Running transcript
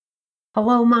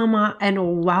Hello, Mama,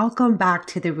 and welcome back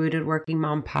to the Rooted Working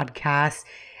Mom podcast.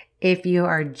 If you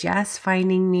are just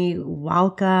finding me,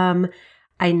 welcome.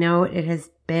 I know it has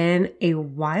been a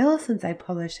while since I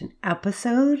published an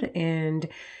episode, and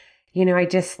I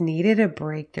just needed a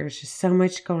break. There's just so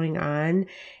much going on,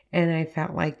 and I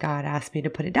felt like God asked me to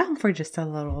put it down for just a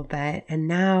little bit. And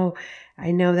now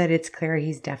I know that it's clear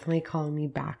He's definitely calling me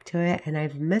back to it, and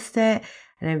I've missed it,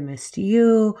 and I've missed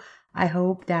you. I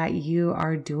hope that you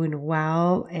are doing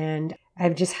well, and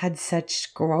I've just had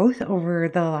such growth over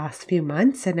the last few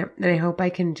months, and I hope I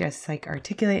can just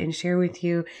articulate and share with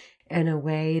you in a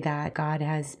way that God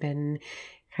has been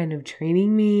kind of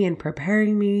training me and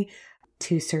preparing me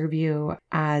to serve you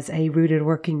as a rooted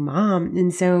working mom.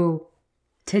 And so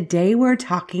today we're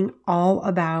talking all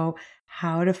about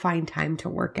how to find time to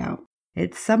work out.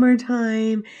 It's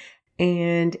summertime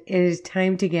and it is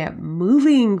time to get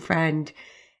moving, friend.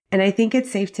 And I think it's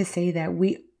safe to say that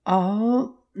we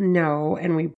all know,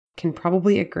 and we can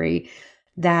probably agree,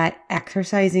 that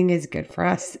exercising is good for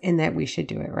us and that we should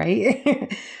do it,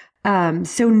 right?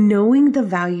 So knowing the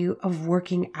value of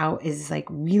working out is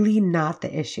really not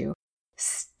the issue.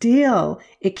 Still,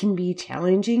 it can be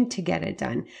challenging to get it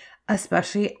done,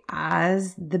 especially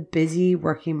as the busy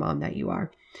working mom that you are.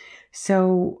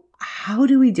 So how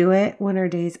do we do it when our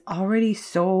day's already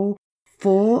so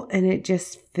full and it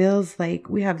just feels like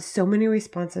we have so many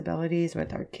responsibilities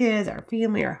with our kids, our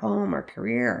family, our home, our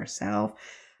career, ourselves?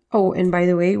 Oh, and by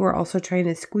the way, we're also trying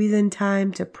to squeeze in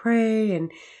time to pray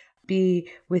and be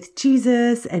with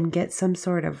Jesus and get some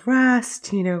sort of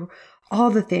rest, all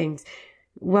the things.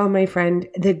 Well, my friend,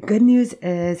 the good news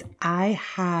is I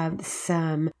have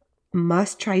some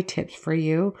must-try tips for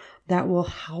you that will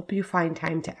help you find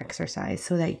time to exercise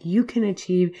so that you can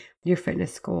achieve your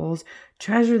fitness goals,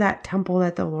 treasure that temple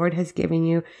that the Lord has given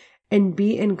you, and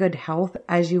be in good health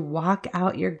as you walk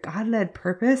out your God-led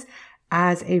purpose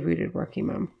as a rooted working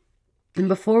mom. And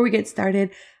before we get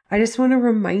started, I just want to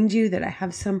remind you that I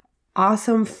have some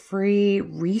awesome free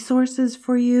resources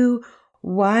for you.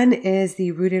 One is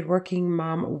the Rooted Working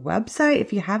Mom website.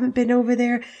 If you haven't been over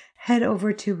there, head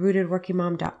over to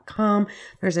rootedworkingmom.com.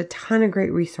 There's a ton of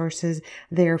great resources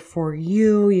there for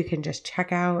you. You can just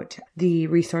check out the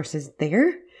resources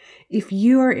there. If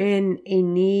you are in a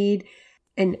need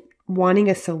and wanting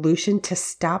a solution to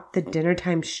stop the dinner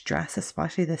time stress,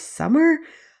 especially this summer,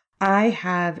 I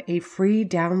have a free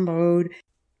download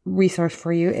resource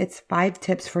for you. It's 5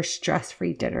 tips for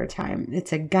stress-free dinner time.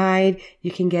 It's a guide.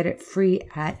 You can get it free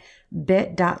at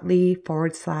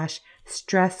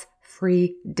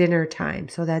bit.ly/stress-free dinner time.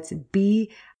 So that's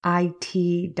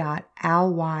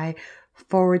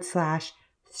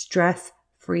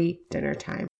bit.ly/stress-free dinner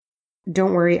time.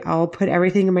 Don't worry, I'll put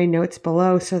everything in my notes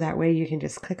below so that way you can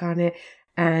just click on it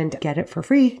and get it for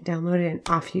free, download it, and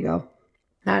off you go.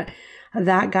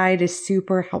 That guide is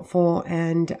super helpful,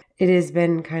 and it has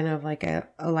been kind of like a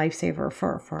lifesaver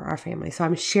for our family. So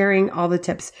I'm sharing all the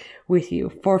tips with you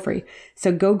for free.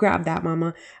 So go grab that,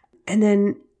 Mama. And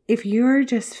then if you're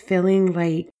just feeling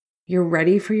like you're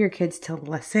ready for your kids to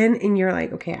listen and you're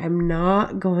like, okay, I'm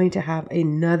not going to have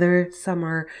another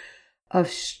summer of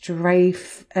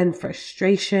strife and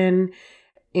frustration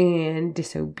and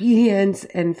disobedience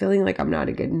and feeling like I'm not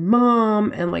a good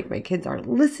mom and like my kids aren't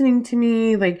listening to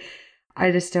me, I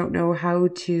just don't know how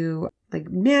to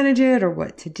manage it or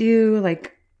what to do.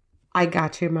 I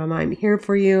got you, Mama. I'm here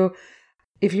for you.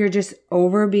 If you're just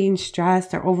over being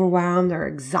stressed or overwhelmed or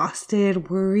exhausted,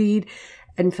 worried,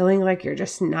 and feeling like you're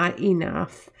just not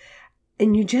enough,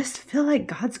 and you just feel like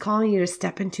God's calling you to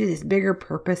step into this bigger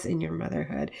purpose in your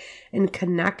motherhood and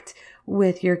connect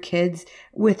with your kids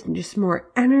with just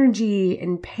more energy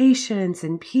and patience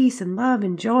and peace and love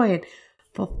and joy and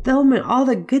fulfillment, all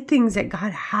the good things that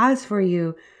God has for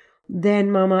you,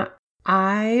 then Mama,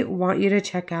 I want you to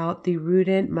check out the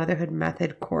Rooted Motherhood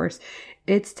Method course.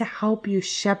 It's to help you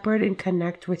shepherd and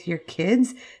connect with your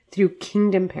kids through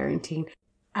kingdom parenting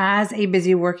as a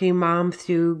busy working mom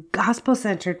through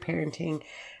gospel-centered parenting.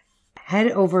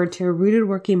 Head over to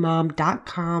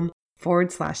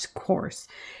rootedworkingmom.com/course.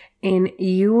 And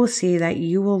you will see that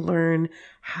you will learn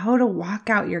how to walk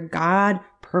out your God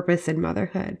purpose in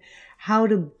motherhood, how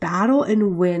to battle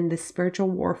and win the spiritual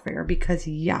warfare, because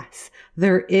yes,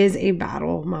 there is a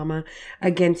battle, Mama,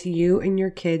 against you and your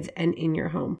kids and in your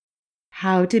home.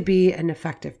 How to be an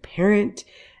effective parent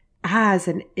as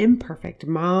an imperfect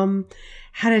mom,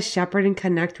 how to shepherd and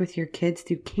connect with your kids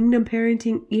through kingdom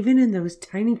parenting, even in those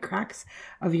tiny cracks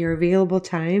of your available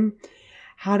time,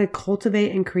 how to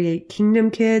cultivate and create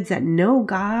kingdom kids that know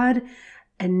God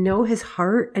and know His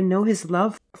heart and know His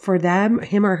love for them,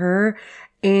 him or her,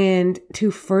 and to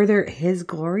further His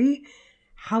glory.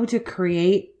 how to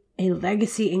create a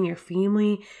legacy in your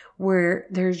family where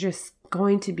there's just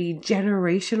going to be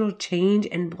generational change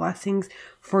and blessings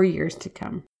for years to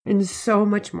come, and so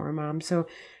much more, Mom. So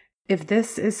if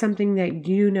this is something that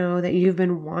you know that you've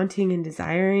been wanting and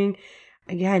desiring,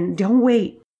 again, don't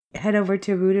wait. Head over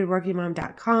to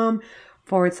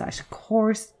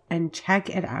rootedworkingmom.com/course and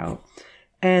check it out.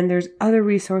 And there's other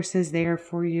resources there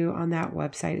for you on that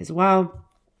website as well.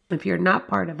 If you're not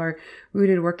part of our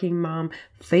Rooted Working Mom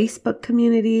Facebook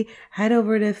community, head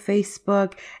over to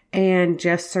Facebook and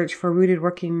just search for Rooted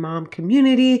Working Mom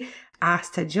Community,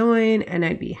 ask to join, and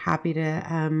I'd be happy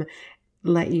to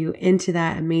let you into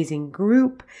that amazing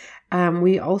group.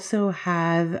 We also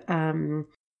have, I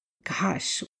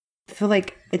feel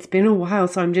like it's been a while,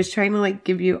 so I'm just trying to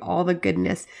give you all the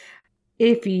goodness.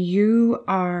 If you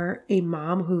are a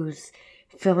mom who's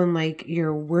feeling like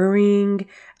you're worrying,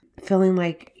 feeling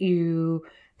like you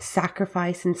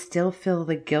sacrifice and still feel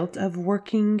the guilt of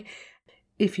working,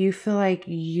 if you feel like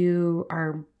you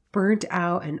are burnt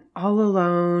out and all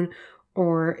alone,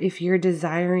 or if you're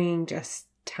desiring just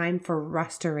time for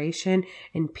restoration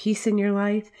and peace in your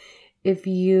life, if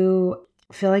you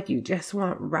feel like you just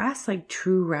want rest, like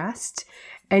true rest,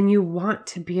 and you want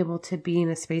to be able to be in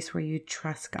a space where you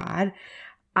trust God,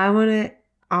 I want to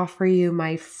offer you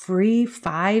my free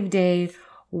 5-day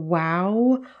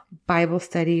wow Bible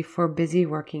study for busy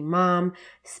working mom.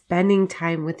 Spending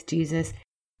time with Jesus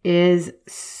is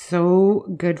so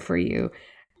good for you.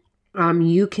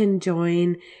 You can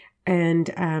join and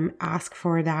ask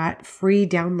for that free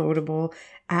downloadable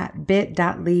at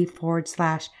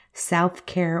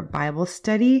bit.ly/self-care Bible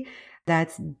study.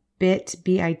 That's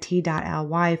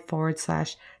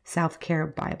bit.ly/self-care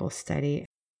Bible study.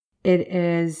 It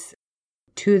is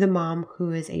to the mom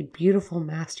who is a beautiful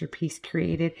masterpiece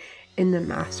created in the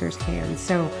master's hands.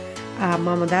 So,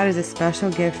 Mama, that is a special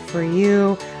gift for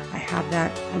you. I have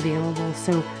that available.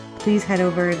 So please head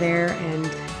over there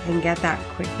and get that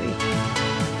quickly.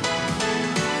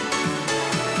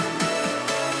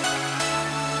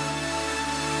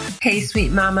 Hey,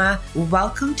 sweet mama.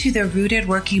 Welcome to the Rooted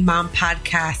Working Mom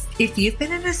podcast. If you've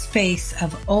been in a space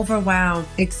of overwhelm,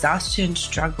 exhaustion,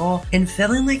 struggle, and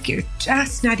feeling like you're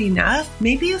just not enough,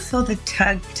 maybe you feel the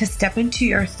tug to step into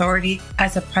your authority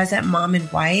as a present mom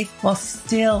and wife while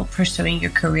still pursuing your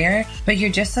career, but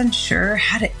you're just unsure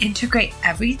how to integrate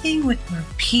everything with more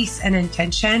peace and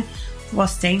intention while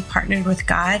staying partnered with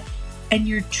God, and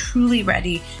you're truly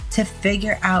ready to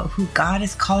figure out who God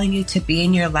is calling you to be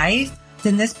in your life,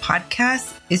 then this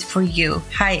podcast is for you.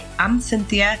 Hi, I'm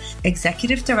Cynthia,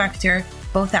 Executive Director,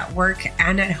 both at work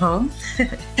and at home,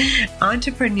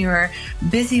 entrepreneur,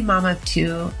 busy mom of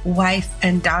 2, wife,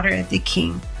 and daughter of the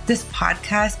King. This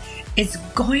podcast is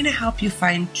going to help you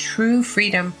find true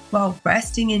freedom while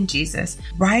resting in Jesus,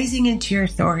 rising into your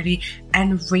authority,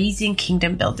 and raising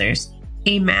kingdom builders.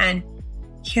 Amen.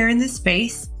 Here in this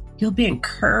space, you'll be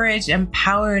encouraged,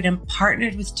 empowered, and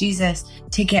partnered with Jesus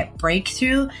to get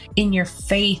breakthrough in your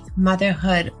faith,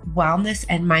 motherhood, wellness,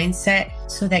 and mindset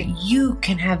so that you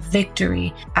can have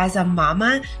victory as a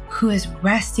mama who is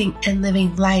resting and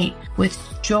living light with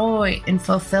joy and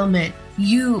fulfillment.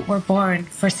 You were born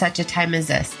for such a time as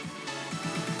this.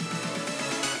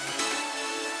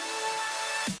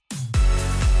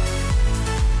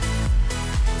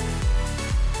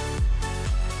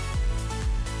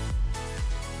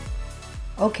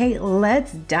 Okay,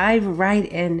 let's dive right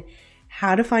in.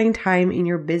 How to find time in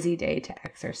your busy day to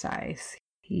exercise.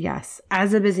 Yes,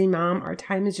 as a busy mom, our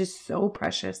time is just so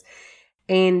precious.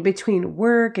 And between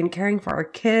work and caring for our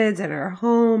kids and our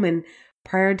home and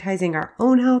prioritizing our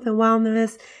own health and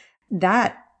wellness,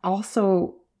 that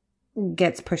also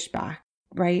gets pushed back,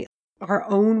 right? Our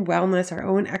own wellness, our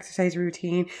own exercise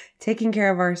routine, taking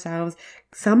care of ourselves,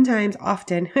 sometimes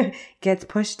often gets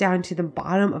pushed down to the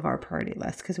bottom of our priority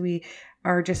list because we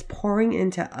are just pouring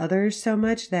into others so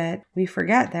much that we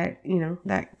forget that,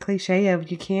 that cliche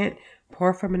of you can't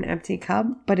pour from an empty cup,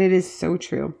 but it is so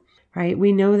true, right?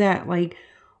 We know that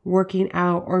working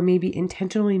out or maybe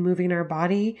intentionally moving our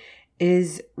body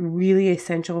is really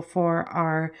essential for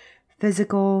our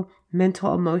physical,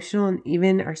 mental, emotional, and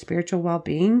even our spiritual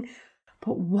well-being.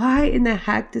 But why in the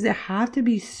heck does it have to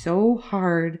be so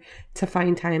hard to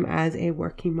find time as a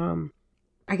working mom?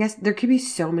 I guess there could be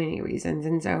so many reasons.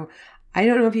 And so I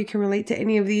don't know if you can relate to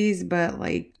any of these, but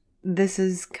this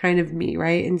is kind of me,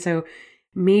 right? And so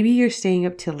maybe you're staying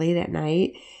up till late at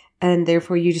night and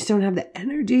therefore you just don't have the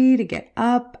energy to get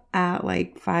up at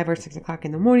 5 or 6 o'clock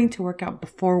in the morning to work out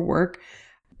before work.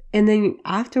 And then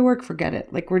after work, forget it.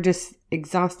 We're just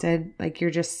exhausted.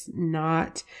 You're just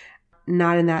not in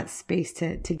that space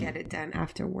to get it done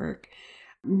after work.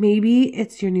 Maybe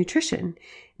it's your nutrition.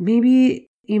 Maybe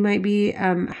you might be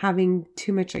having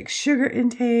too much like sugar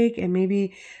intake and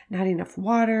maybe not enough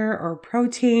water or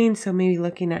protein. So maybe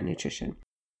looking at nutrition.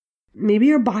 Maybe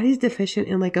your body's deficient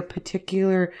in like a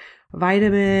particular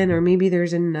vitamin, or maybe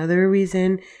there's another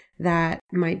reason that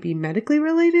might be medically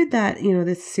related that,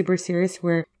 this is super serious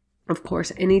where, of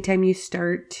course, anytime you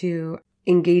start to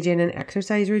engage in an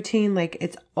exercise routine, like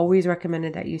it's always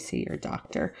recommended that you see your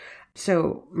doctor.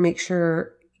 So make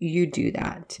sure you do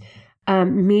that.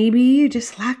 Maybe you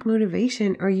just lack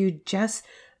motivation, or you just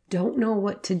don't know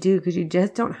what to do because you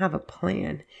just don't have a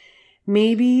plan.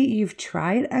 Maybe you've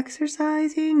tried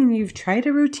exercising and you've tried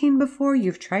a routine before,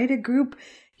 you've tried a group,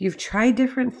 you've tried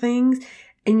different things,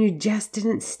 and you just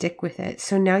didn't stick with it.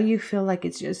 So now you feel like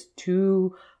it's just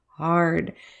too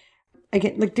hard.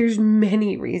 Again, like there's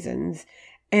many reasons.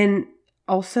 And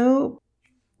also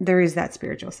there is that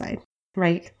spiritual side,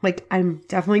 right? Like I'm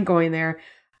definitely going there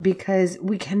because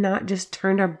we cannot just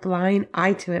turn our blind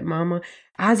eye to it, mama.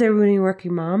 As a rooting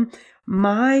working mom,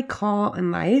 my call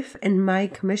in life and my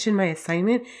commission, my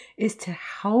assignment is to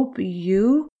help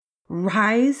you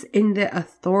rise in the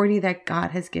authority that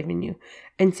God has given you.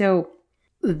 And so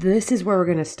this is where we're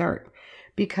going to start,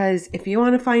 because if you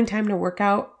want to find time to work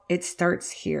out, it starts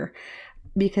here.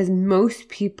 Because most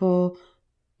people,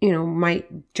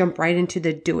 might jump right into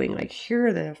the doing. Like, here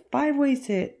are the 5 ways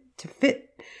to fit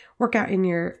workout in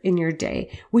your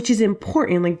day, which is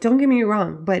important. Like, don't get me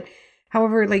wrong. But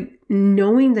however, like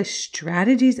knowing the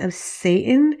strategies of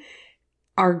Satan,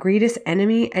 our greatest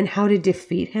enemy, and how to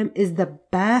defeat him is the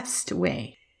best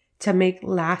way to make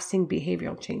lasting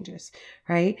behavioral changes,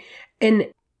 right?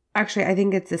 And actually, I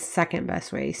think it's the second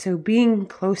best way. So being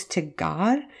close to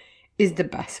God is the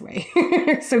best way.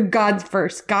 So God's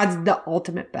first. God's the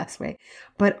ultimate best way.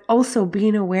 But also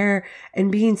being aware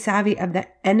and being savvy of the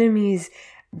enemy's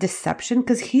deception,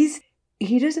 because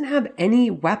he doesn't have any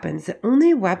weapons. The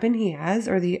only weapon he has,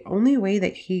 or the only way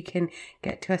that he can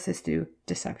get to us, is through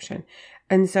deception.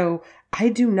 And so I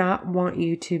do not want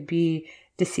you to be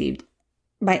deceived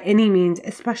by any means,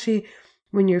 especially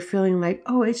when you're feeling like,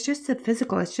 oh, it's just the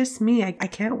physical. It's just me. I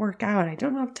can't work out. I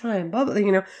don't have time. Blah,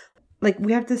 blah, like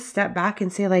we have to step back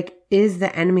and say, like, is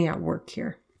the enemy at work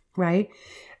here? Right?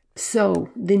 So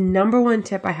the number one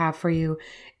tip I have for you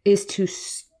is to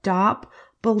stop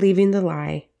believing the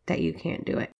lie that you can't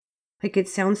do it. Like, it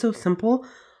sounds so simple,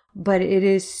 but it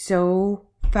is so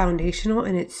foundational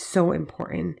and it's so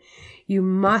important. You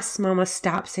must, mama,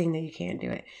 stop saying that you can't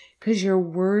do it, because your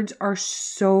words are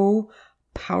so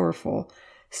powerful.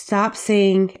 Stop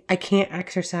saying, I can't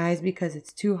exercise because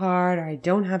it's too hard, or I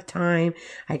don't have time,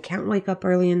 I can't wake up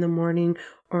early in the morning,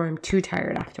 or I'm too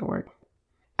tired after work.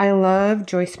 I love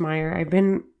Joyce Meyer. I've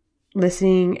been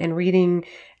listening and reading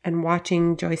and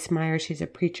watching Joyce Meyer. She's a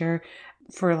preacher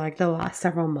for like the last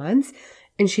several months.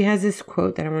 And she has this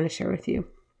quote that I want to share with you.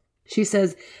 She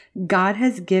says, God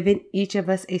has given each of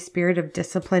us a spirit of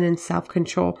discipline and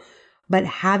self-control, but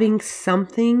having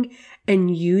something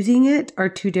and using it are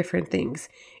two different things.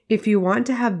 If you want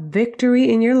to have victory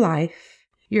in your life,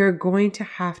 you're going to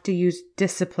have to use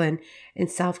discipline and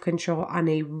self-control on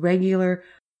a regular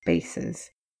basis.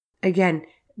 Again,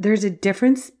 there's a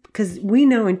difference, because we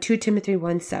know in 2 Timothy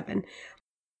 1:7,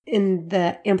 in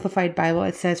the Amplified Bible,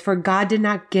 it says, for God did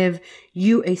not give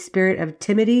you a spirit of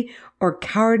timidity or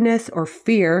cowardice or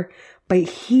fear, but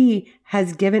he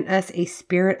has given us a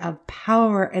spirit of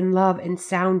power and love and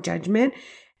sound judgment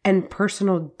and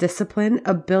personal discipline,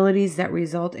 abilities that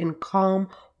result in calm,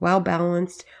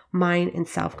 well-balanced mind and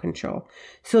self-control.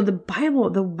 So the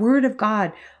Bible, the Word of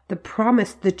God, the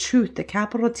promise, the truth, the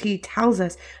capital T, tells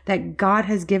us that God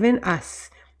has given us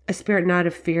a spirit not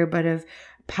of fear, but of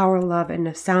power, love, and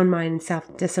a sound mind and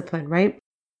self-discipline, right?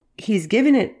 He's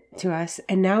given it to us,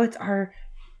 and now it's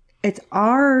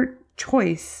our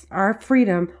choice, our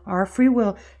freedom, our free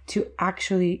will to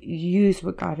actually use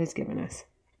what God has given us.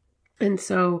 And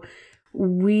so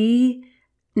we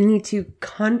need to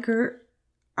conquer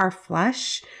our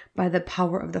flesh by the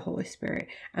power of the Holy Spirit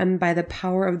and by the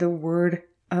power of the Word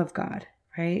of God,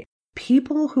 right?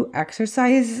 People who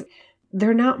exercise,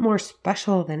 they're not more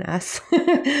special than us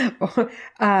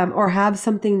or have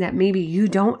something that maybe you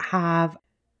don't have.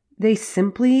 They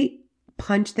simply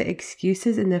punch the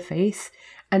excuses in the face,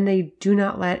 and they do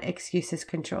not let excuses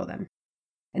control them.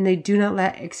 And they do not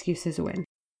let excuses win.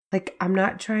 Like, I'm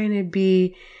not trying to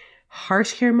be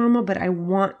harsh here, mama, but I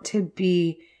want to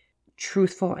be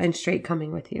truthful and straight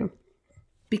coming with you.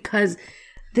 Because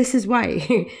this is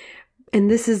why. And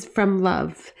this is from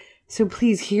love. So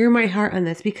please hear my heart on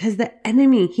this, because the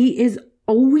enemy, he is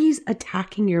always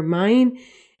attacking your mind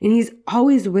And he's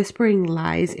always whispering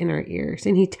lies in our ears.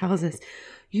 And he tells us,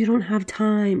 you don't have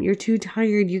time. You're too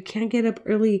tired. You can't get up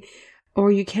early,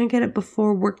 or you can't get up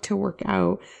before work to work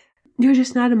out. You're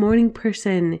just not a morning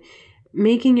person.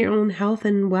 Making your own health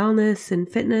and wellness and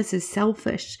fitness is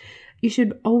selfish. You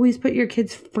should always put your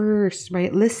kids first,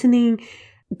 right? Listening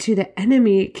to the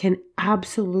enemy can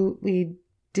absolutely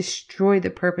destroy the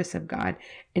purpose of God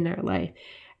in our life.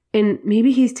 And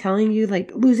maybe he's telling you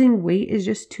like losing weight is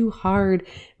just too hard.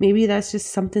 Maybe that's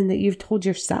just something that you've told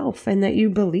yourself and that you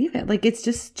believe it. Like it's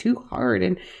just too hard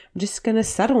and I'm just going to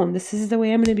settle and this is the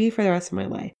way I'm going to be for the rest of my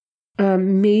life.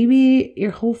 Maybe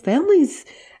your whole family's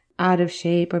out of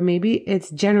shape, or maybe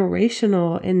it's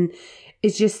generational and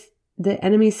it's just the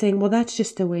enemy saying, well, that's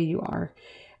just the way you are.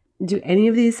 Do any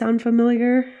of these sound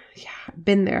familiar? Yeah, I've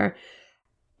been there.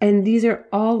 And these are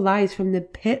all lies from the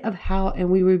pit of hell,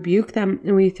 and we rebuke them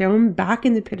and we throw them back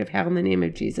in the pit of hell in the name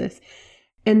of Jesus.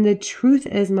 And the truth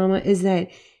is, Mama, is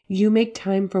that you make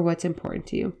time for what's important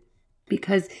to you.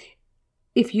 Because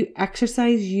if you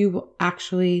exercise, you will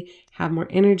actually have more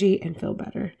energy and feel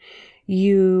better.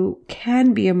 You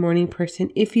can be a morning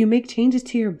person if you make changes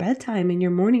to your bedtime and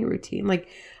your morning routine. Like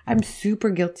I'm super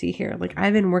guilty here. Like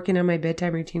I've been working on my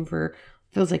bedtime routine for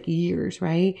feels like years,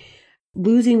 right?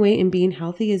 Losing weight and being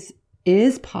healthy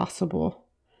is possible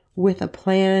with a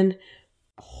plan,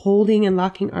 holding and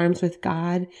locking arms with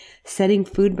God, setting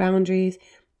food boundaries,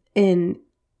 and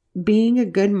being a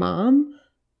good mom.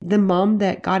 The mom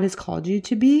that God has called you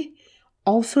to be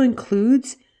also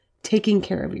includes taking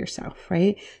care of yourself,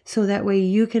 right? So that way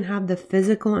you can have the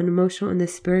physical and emotional and the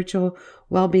spiritual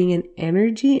well-being and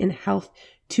energy and health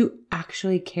to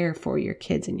actually care for your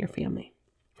kids and your family,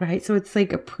 right? So it's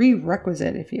like a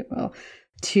prerequisite, if you will,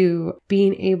 to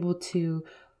being able to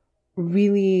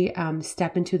really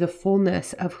step into the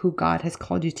fullness of who God has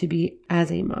called you to be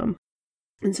as a mom.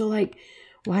 And so like,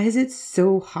 why is it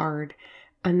so hard?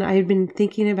 And I've been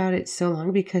thinking about it so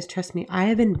long because trust me, I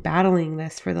have been battling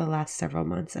this for the last several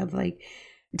months of like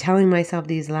telling myself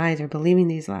these lies or believing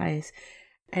these lies.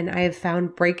 And I have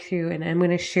found breakthrough, and I'm going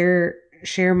to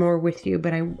share more with you.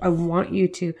 But I want you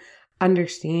to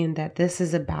understand that this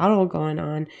is a battle going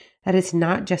on, that it's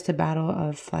not just a battle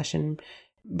of flesh and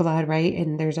blood, right?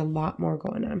 And there's a lot more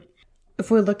going on. If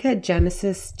we look at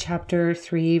Genesis chapter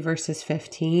 3, verses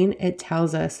 15, it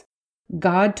tells us,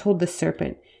 God told the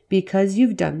serpent, because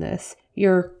you've done this,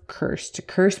 you're cursed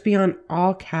beyond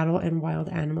all cattle and wild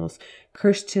animals,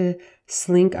 cursed to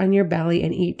slink on your belly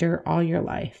and eat dirt all your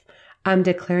life. I'm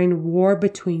declaring war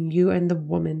between you and the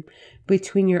woman,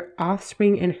 between your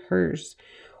offspring and hers.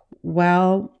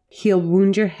 Well, he'll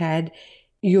wound your head,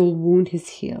 you'll wound his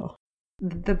heel.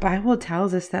 The Bible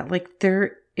tells us that like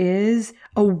there is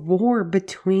a war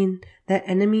between the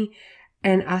enemy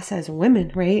and us as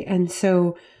women, right? And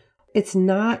so it's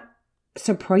not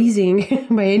surprising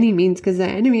by any means, because the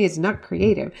enemy is not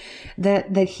creative,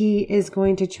 that he is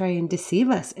going to try and deceive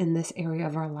us in this area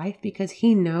of our life, because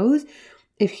he knows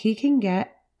if he can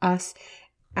get us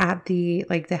at the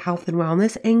health and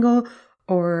wellness angle,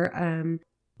 or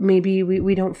maybe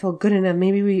we don't feel good enough,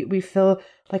 maybe we feel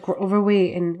like we're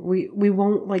overweight and we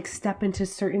won't like step into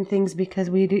certain things because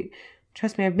we do.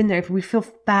 Trust me, I've been there. If we feel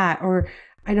fat, or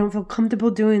I don't feel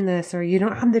comfortable doing this, or you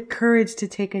don't have the courage to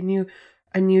take a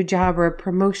new job or a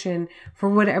promotion for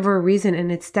whatever reason,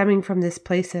 and it's stemming from this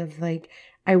place of like,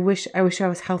 I wish I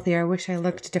was healthier, I wish I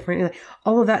looked different, like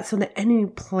all of that. So the enemy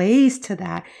plays to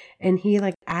that, and he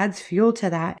like adds fuel to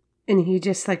that, and he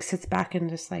just like sits back and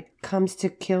just like comes to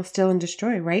kill, steal, and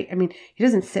destroy, right? I mean, he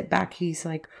doesn't sit back, he's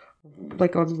like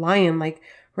a lion, like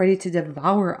ready to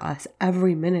devour us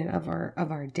every minute of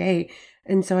our day.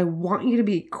 And so I want you to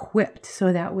be equipped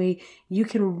so that way you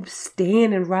can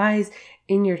stand and rise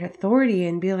in your authority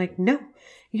and be like, no,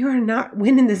 you are not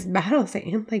winning this battle,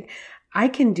 Satan. Like, I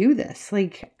can do this.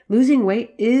 Like, losing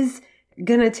weight is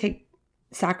going to take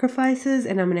sacrifices,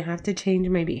 and I'm going to have to change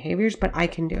my behaviors, but I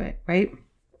can do it, right?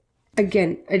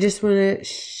 Again, I just want to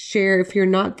share, if you're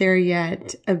not there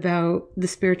yet, about the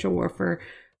spiritual warfare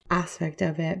aspect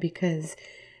of it, because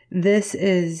this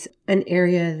is an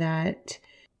area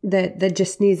that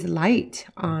just needs light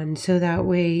on, so that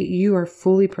way you are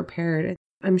fully prepared.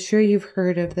 I'm sure you've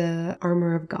heard of the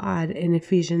armor of God in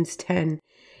Ephesians 10,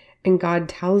 and God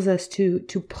tells us to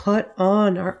put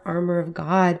on our armor of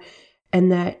God,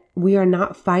 and that we are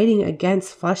not fighting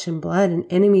against flesh and blood and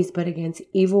enemies, but against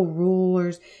evil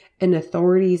rulers and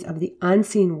authorities of the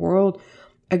unseen world,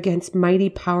 against mighty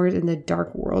powers in the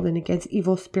dark world, and against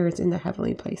evil spirits in the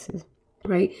heavenly places,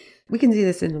 right? We can see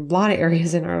this in a lot of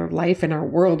areas in our life and our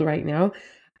world right now,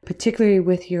 particularly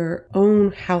with your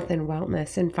own health and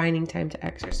wellness and finding time to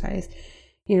exercise.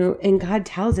 And God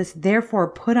tells us, therefore,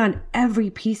 put on every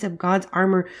piece of God's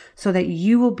armor so that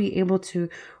you will be able to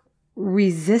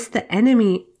resist the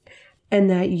enemy and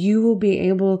that you will be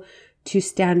able to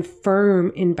stand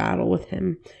firm in battle with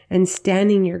him and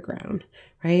standing your ground,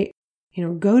 right?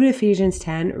 Go to Ephesians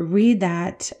 10, read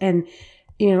that. And,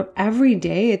 every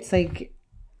day it's like,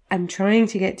 I'm trying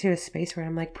to get to a space where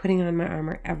I'm like putting on my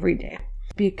armor every day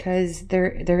because there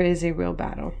is a real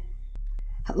battle.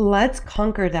 Let's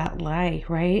conquer that lie,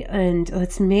 right? And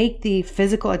let's make the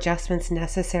physical adjustments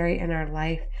necessary in our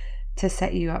life to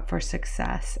set you up for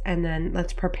success. And then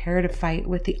let's prepare to fight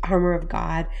with the armor of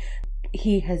God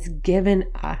He has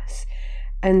given us.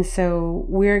 And so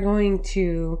we're going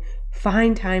to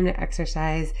find time to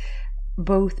exercise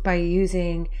both by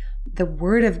using the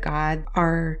Word of God,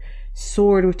 our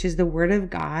sword, which is the Word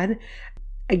of God,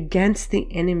 against the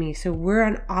enemy. So we're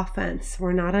on offense.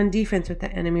 We're not on defense with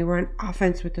the enemy. We're on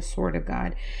offense with the sword of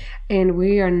God. And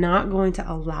we are not going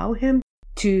to allow him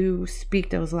to speak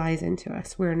those lies into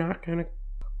us. We're not going to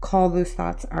call those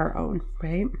thoughts our own,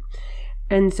 right?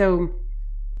 And so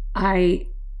I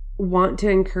want to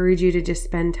encourage you to just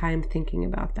spend time thinking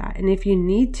about that. And if you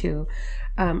need to,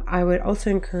 I would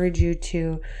also encourage you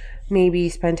to maybe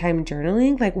spend time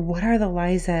journaling. Like, what are the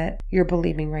lies that you're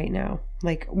believing right now?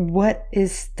 Like, what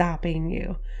is stopping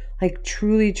you? Like,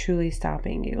 truly, truly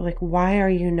stopping you? Like, why are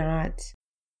you not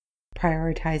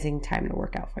prioritizing time to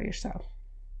work out for yourself?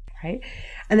 Right?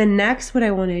 And then next, what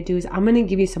I want to do is I'm going to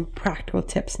give you some practical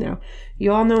tips now.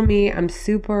 You all know me. I'm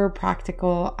super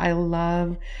practical. I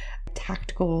love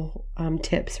tactical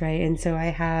tips, right? And so I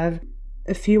have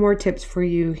a few more tips for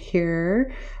you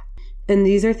here. And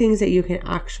these are things that you can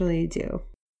actually do.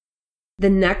 The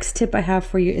next tip I have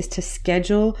for you is to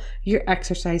schedule your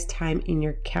exercise time in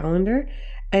your calendar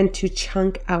and to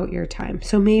chunk out your time.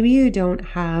 So maybe you don't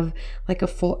have like a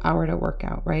full hour to work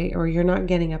out, right? Or you're not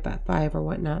getting up at 5 or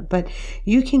whatnot, but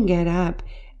you can get up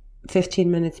 15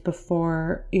 minutes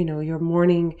before, your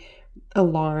morning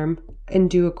alarm and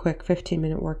do a quick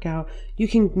 15-minute workout. You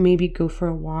can maybe go for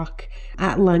a walk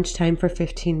at lunchtime for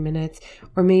 15 minutes,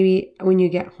 or maybe when you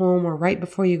get home or right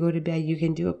before you go to bed, you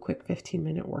can do a quick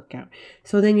 15-minute workout.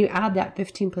 So then you add that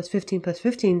 15 plus 15 plus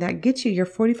 15, that gets you your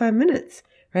 45 minutes,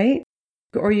 right?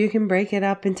 Or you can break it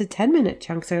up into 10-minute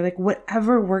chunks or like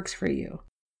whatever works for you.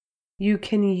 You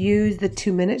can use the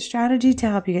 2-minute strategy to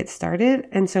help you get started.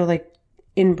 And so like,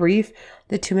 in brief,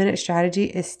 the 2-minute strategy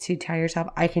is to tell yourself,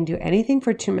 I can do anything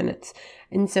for 2 minutes.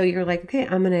 And so you're like, okay,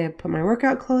 I'm going to put my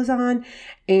workout clothes on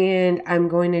and I'm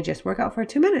going to just work out for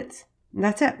 2 minutes. And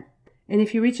that's it. And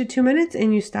if you reach the 2 minutes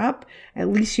and you stop, at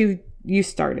least you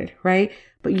started, right?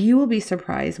 But you will be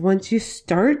surprised. Once you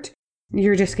start,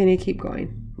 you're just going to keep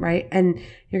going, right? And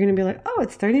you're going to be like, oh,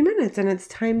 it's 30 minutes and it's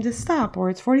time to stop, or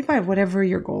it's 45, whatever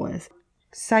your goal is.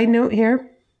 Side note here,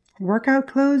 workout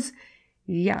clothes,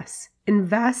 yes.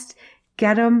 Invest,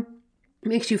 get them. It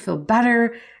makes you feel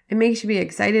better. It makes you be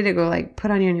excited to go like put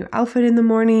on your new outfit in the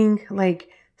morning, like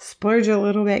splurge a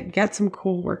little bit, get some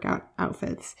cool workout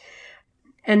outfits.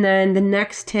 And then the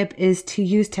next tip is to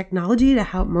use technology to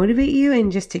help motivate you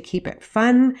and just to keep it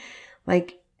fun.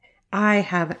 Like I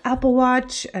have Apple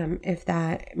Watch. If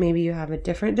that, maybe you have a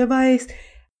different device.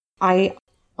 I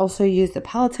also use the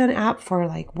Peloton app for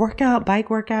like bike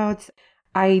workouts.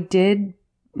 I did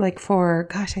I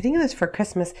think it was for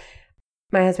Christmas,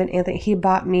 my husband, Anthony, he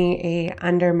bought me a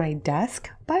under my desk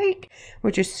bike,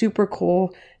 which is super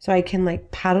cool. So I can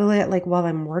like paddle it like while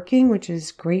I'm working, which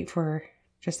is great for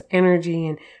just energy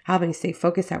and helping stay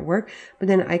focused at work. But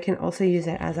then I can also use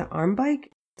it as an arm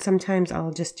bike. Sometimes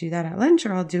I'll just do that at lunch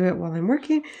or I'll do it while I'm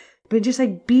working. But just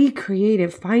like be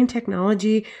creative, find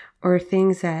technology or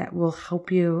things that will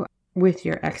help you with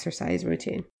your exercise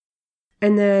routine.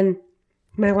 And then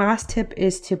my last tip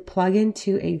is to plug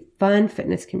into a fun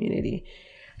fitness community.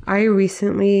 I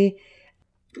recently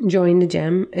joined a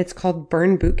gym. It's called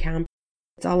Burn Boot Camp.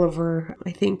 It's all over,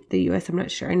 I think, the US. I'm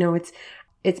not sure. I know it's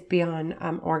beyond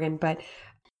Oregon, but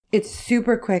it's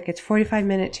super quick. It's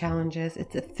 45-minute challenges.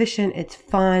 It's efficient. It's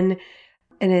fun.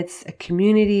 And it's a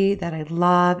community that I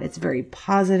love. It's very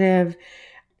positive.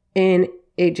 And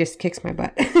it just kicks my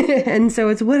butt. And so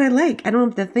it's what I like. I don't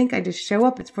have to think. I just show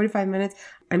up. It's 45 minutes.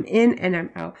 I'm in and I'm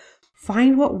out.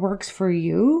 Find what works for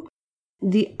you.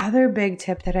 The other big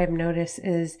tip that I've noticed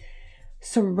is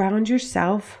surround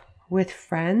yourself with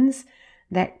friends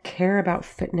that care about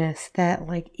fitness, that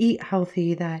like eat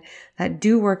healthy, that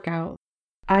do work out.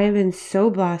 I have been so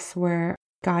blessed where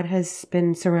God has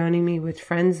been surrounding me with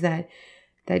friends that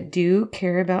do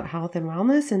care about health and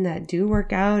wellness and that do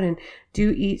work out and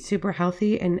do eat super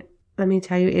healthy. And let me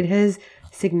tell you, it has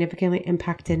significantly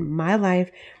impacted my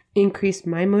life increased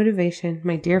my motivation.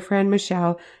 My dear friend,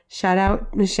 Michelle, shout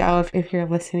out Michelle if you're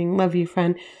listening. Love you,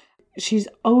 friend. She's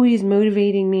always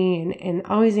motivating me and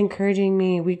always encouraging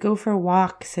me. We go for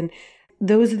walks, and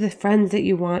those are the friends that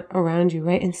you want around you,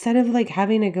 right? Instead of like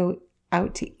having to go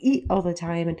out to eat all the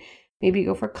time and maybe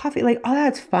go for coffee, like all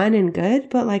that's fun and good,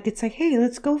 but like it's like, hey,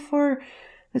 let's go for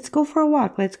a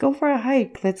walk, let's go for a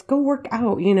hike, let's go work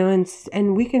out,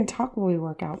 and we can talk while we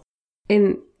work out.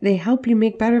 And they help you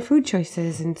make better food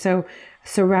choices. And so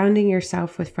surrounding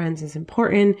yourself with friends is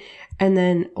important. And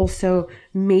then also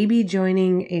maybe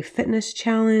joining a fitness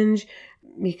challenge,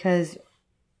 because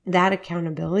that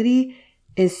accountability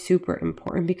is super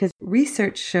important, because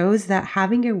research shows that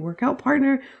having a workout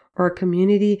partner or a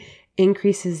community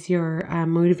increases your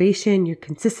motivation, your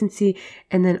consistency,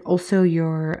 and then also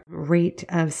your rate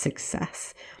of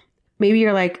success. Maybe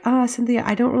you're like, Cynthia,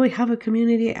 I don't really have a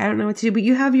community. I don't know what to do, but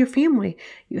you have your family,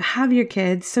 you have your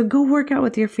kids. So go work out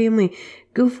with your family,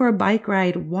 go for a bike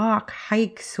ride, walk,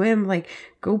 hike, swim, like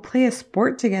go play a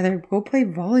sport together, go play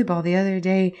volleyball. The other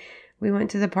day we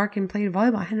went to the park and played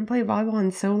volleyball. I hadn't played volleyball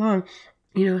in so long,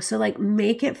 so like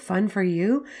make it fun for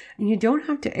you, and you don't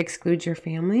have to exclude your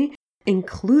family.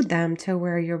 Include them to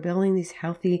where you're building these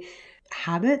healthy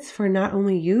habits for not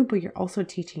only you, but you're also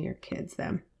teaching your kids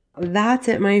them. That's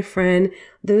it, my friend.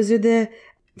 Those are the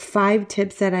 5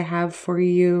 tips that I have for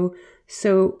you.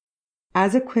 So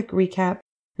as a quick recap,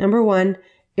 number 1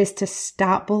 is to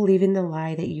stop believing the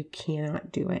lie that you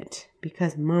cannot do it.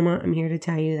 Because mama, I'm here to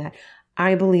tell you that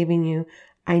I believe in you.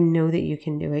 I know that you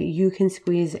can do it. You can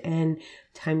squeeze in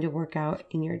time to work out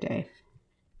in your day.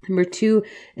 Number 2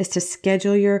 is to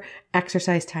schedule your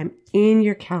exercise time in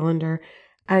your calendar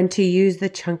and to use the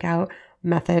chunk out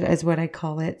method is what I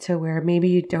call it, to where maybe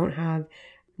you don't have,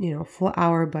 a full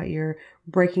hour, but you're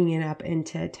breaking it up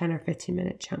into 10 or 15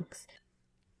 minute chunks.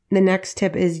 The next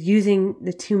tip is using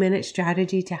the 2-minute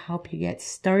strategy to help you get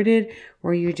started,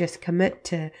 where you just commit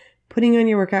to putting on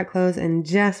your workout clothes and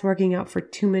just working out for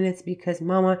 2 minutes, because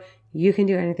mama, you can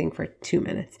do anything for 2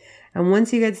 minutes. And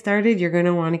once you get started, you're going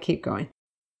to want to keep going.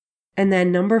 And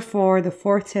then number 4, the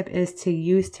 4th tip is to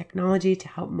use technology to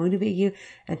help motivate you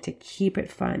and to keep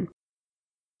it fun.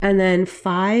 And then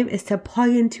 5 is to plug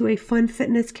into a fun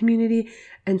fitness community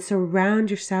and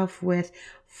surround yourself with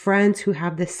friends who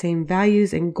have the same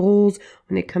values and goals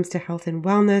when it comes to health and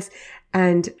wellness,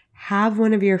 and have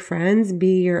one of your friends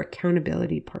be your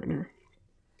accountability partner.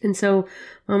 And so,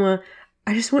 mama,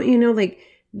 I just want you to know, like,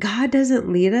 God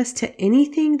doesn't lead us to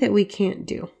anything that we can't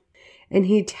do. And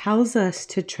he tells us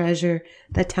to treasure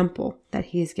the temple that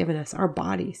he has given us, our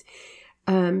bodies,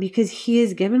 because he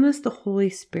has given us the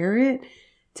Holy Spirit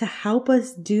to help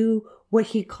us do what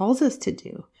he calls us to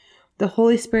do. The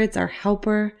Holy Spirit's our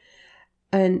helper,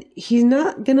 and he's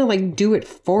not going to do it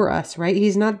for us, right?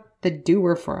 He's not the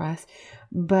doer for us,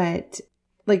 but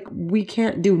we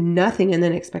can't do nothing and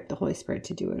then expect the Holy Spirit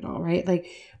to do it all, right?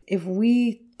 If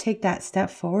we take that step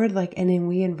forward, and then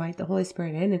we invite the Holy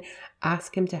Spirit in and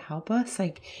ask him to help us,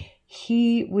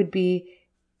 he would be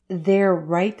there,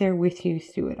 right there with you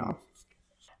through it all.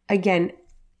 Again,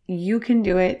 you can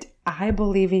do it. I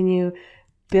believe in you.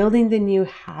 Building the new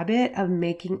habit of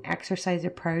making exercise a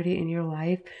priority in your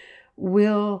life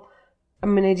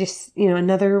I'm going to just,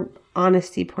 another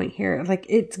honesty point here.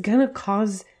 It's going to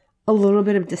cause a little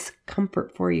bit of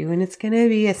discomfort for you, and it's going to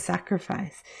be a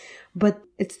sacrifice, but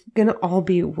it's going to all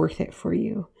be worth it for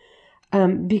you.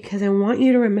 Because I want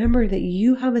you to remember that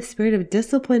you have a spirit of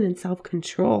discipline and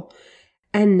self-control,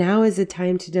 and now is the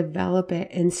time to develop it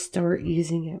and start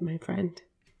using it, my friend.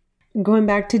 Going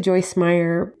back to Joyce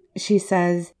Meyer, she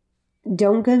says,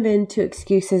 don't give in to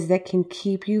excuses that can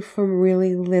keep you from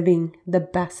really living the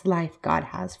best life God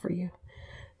has for you.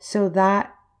 So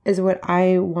that is what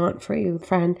I want for you,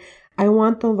 friend. I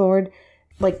want the Lord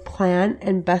plan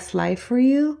and best life for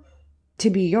you to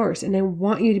be yours. And I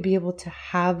want you to be able to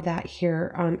have that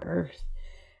here on earth.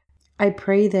 I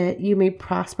pray that you may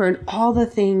prosper in all the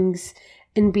things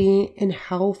and be in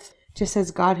health, just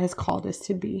as God has called us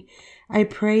to be. I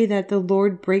pray that the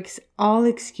Lord breaks all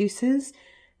excuses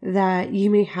that you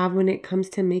may have when it comes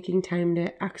to making time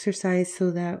to exercise, so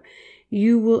that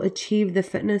you will achieve the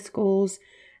fitness goals,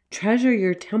 treasure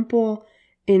your temple,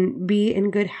 and be in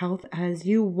good health as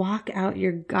you walk out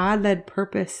your God-led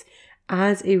purpose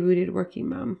as a rooted working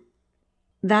mom.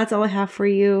 That's all I have for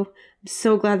you. I'm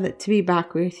so glad to be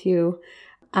back with you.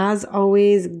 As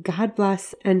always, God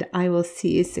bless, and I will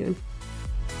see you soon.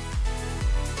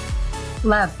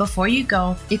 Love, before you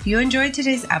go, if you enjoyed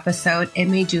today's episode, it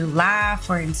made you laugh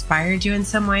or inspired you in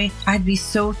some way, I'd be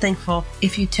so thankful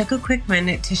if you took a quick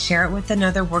minute to share it with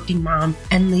another working mom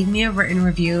and leave me a written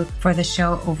review for the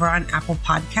show over on Apple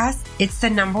Podcasts. It's the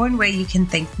number one way you can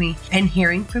thank me, and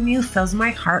hearing from you fills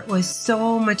my heart with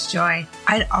so much joy.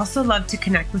 I'd also love to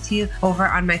connect with you over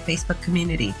on my Facebook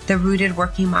community, The Rooted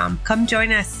Working Mom. Come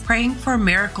join us, praying for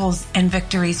miracles and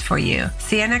victories for you.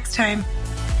 See you next time.